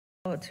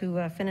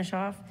To finish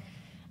off,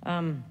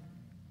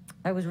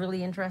 I was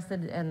really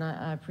interested, and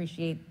I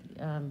appreciate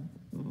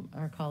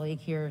our colleague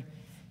here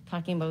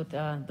talking about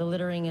the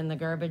littering and the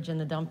garbage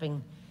and the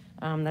dumping.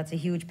 That's a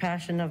huge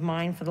passion of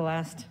mine for the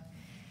last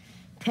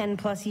 10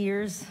 plus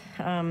years,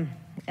 and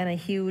a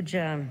huge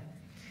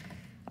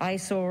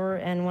eyesore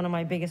and one of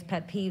my biggest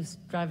pet peeves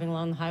driving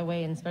along the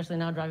highway, and especially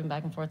now driving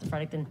back and forth to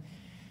Fredericton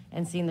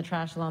and seeing the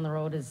trash along the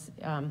road is,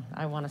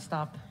 I want to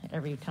stop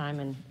every time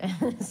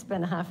and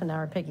spend half an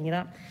hour picking it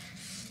up.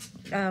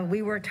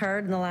 We worked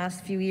hard in the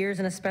last few years,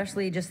 and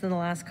especially just in the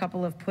last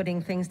couple, of putting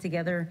things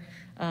together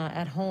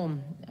at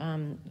home.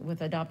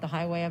 With Adopt the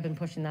Highway, I've been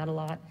pushing that a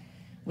lot.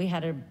 We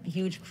had a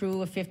huge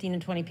crew of 15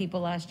 and 20 people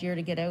last year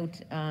to get out.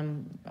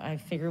 I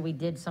figure we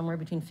did somewhere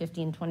between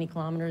 50 and 20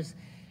 kilometers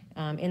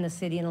in the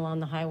city and along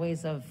the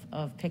highways of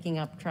picking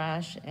up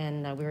trash,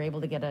 and we were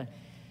able to get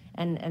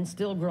and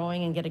still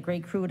growing and get a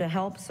great crew to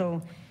help.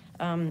 So,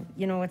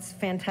 you know, it's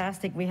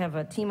fantastic. We have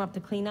a Team Up to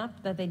Clean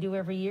Up that they do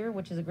every year,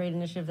 which is a great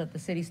initiative that the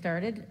city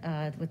started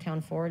with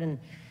Town Forward,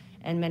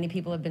 and many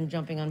people have been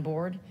jumping on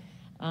board.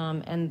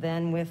 And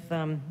then with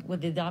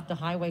the Adopt the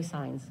Highway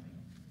signs,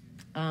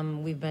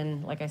 we've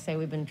been, like I say,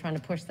 we've been trying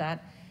to push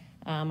that.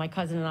 My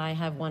cousin and I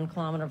have 1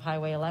 kilometer of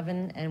Highway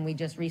 11, and we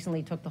just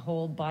recently took the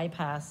whole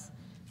bypass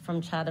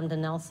from Chatham to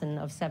Nelson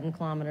of 7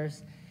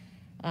 kilometers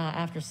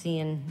after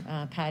seeing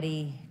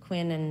Patty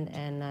Quinn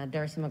and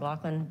Darcy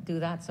McLaughlin do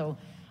that. So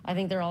I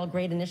think they're all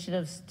great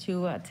initiatives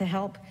to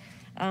help.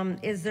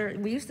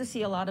 We used to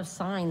see a lot of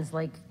signs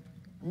like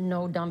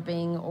no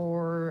dumping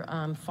or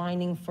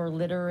finding for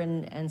litter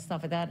and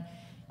stuff like that.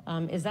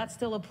 Is that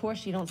still a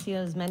push? You don't see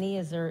as many?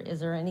 Is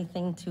there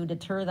anything to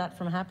deter that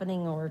from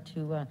happening, or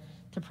to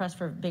press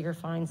for bigger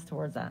fines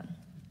towards that?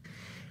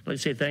 I'd like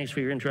to say thanks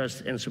for your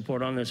interest and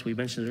support on this. We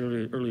mentioned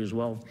it earlier as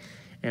well.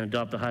 And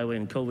Adopt the Highway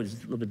and COVID is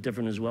a little bit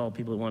different as well.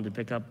 People wanted to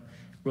pick up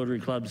Rotary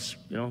clubs,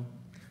 you know,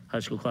 high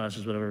school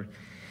classes, whatever.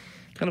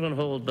 Kind of on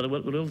hold, but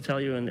what I will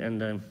tell you,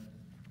 and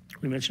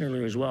we mentioned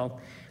earlier as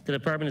well, the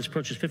department has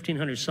purchased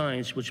 1,500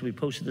 signs, which will be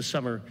posted this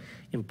summer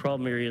in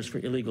problem areas for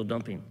illegal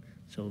dumping.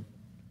 So,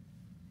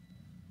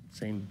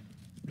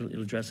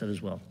 it'll address that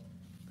as well.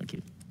 Thank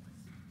you.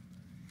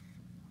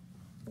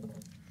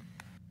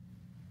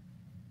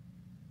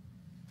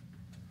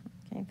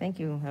 Okay, thank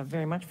you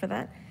very much for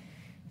that.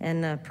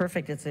 And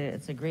perfect, it's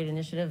a great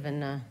initiative,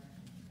 and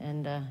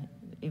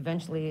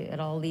eventually it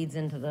all leads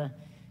into the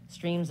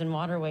streams and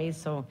waterways.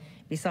 So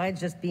besides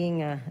just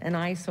being an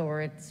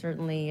eyesore, it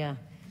certainly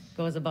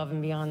goes above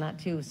and beyond that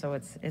too. So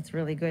it's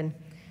really good.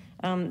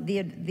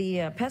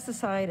 The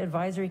Pesticide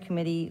Advisory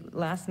Committee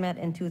last met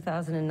in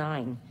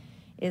 2009.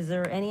 Is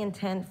there any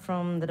intent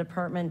from the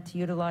department to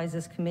utilize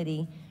this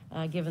committee,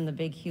 given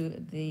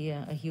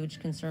a huge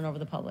concern over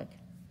the public?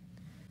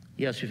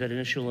 Yes, we've had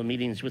initial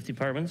meetings with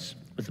departments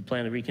with the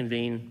plan to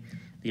reconvene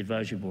the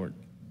advisory board.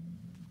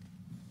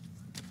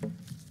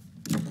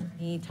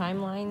 Any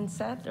timeline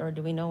set, or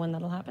do we know when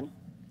that'll happen?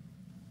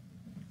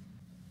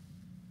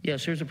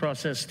 Yes, there's a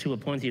process to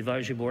appoint the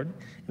advisory board.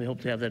 And we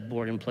hope to have that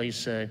board in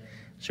place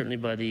certainly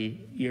by the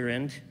year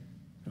end,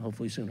 and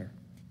hopefully sooner.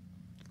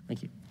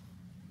 Thank you.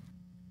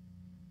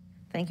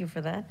 Thank you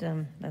for that.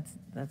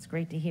 That's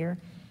great to hear.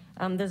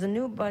 There's a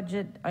new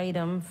budget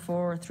item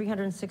for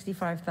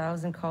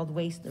 $365,000 called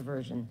waste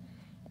diversion,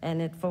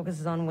 and it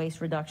focuses on waste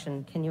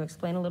reduction. Can you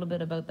explain a little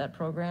bit about that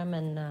program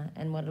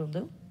and what it'll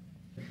do?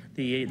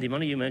 The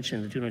money you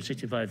mentioned, the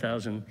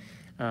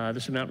 $265,000,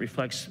 this amount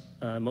reflects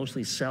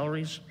mostly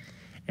salaries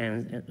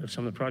and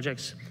some of the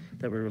projects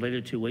that were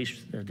related to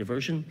waste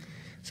diversion,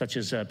 such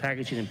as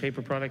packaging and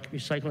paper product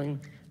recycling,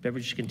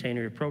 beverage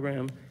container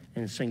program,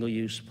 and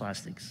single-use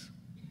plastics.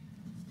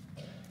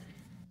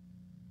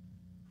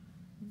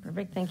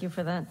 Perfect, thank you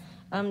for that.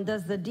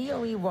 Does the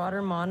DOE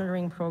water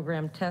monitoring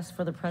program test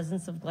for the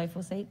presence of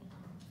glyphosate?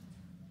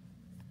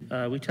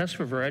 We test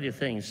for a variety of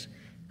things.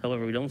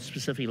 However, we don't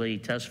specifically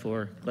test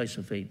for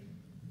glyphosate.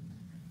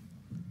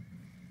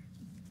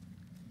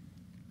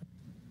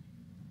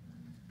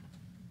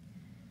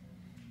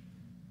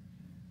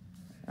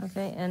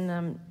 Okay,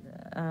 and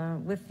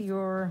with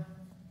your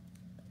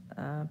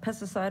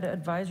pesticide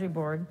advisory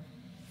board,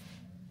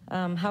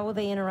 how will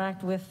they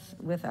interact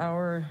with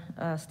our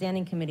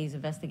standing committee's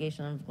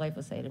investigation of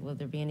glyphosate? Will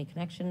there be any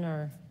connection,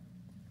 or?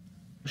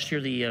 Last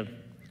year, the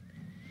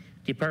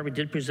department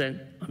did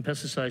present on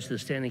pesticides to the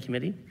standing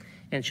committee,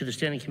 and should the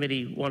standing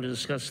committee want to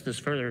discuss this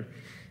further,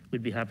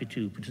 we'd be happy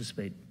to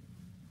participate.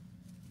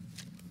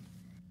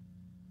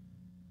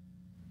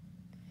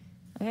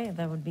 Okay,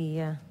 that would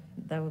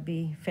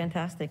be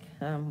fantastic.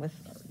 With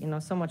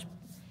so much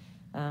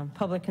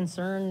public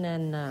concern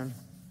and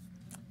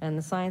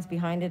the science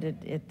behind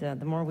it,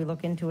 the more we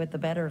look into it, the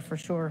better, for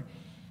sure.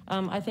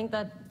 I think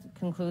that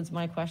concludes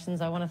my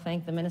questions. I want to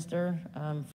thank the minister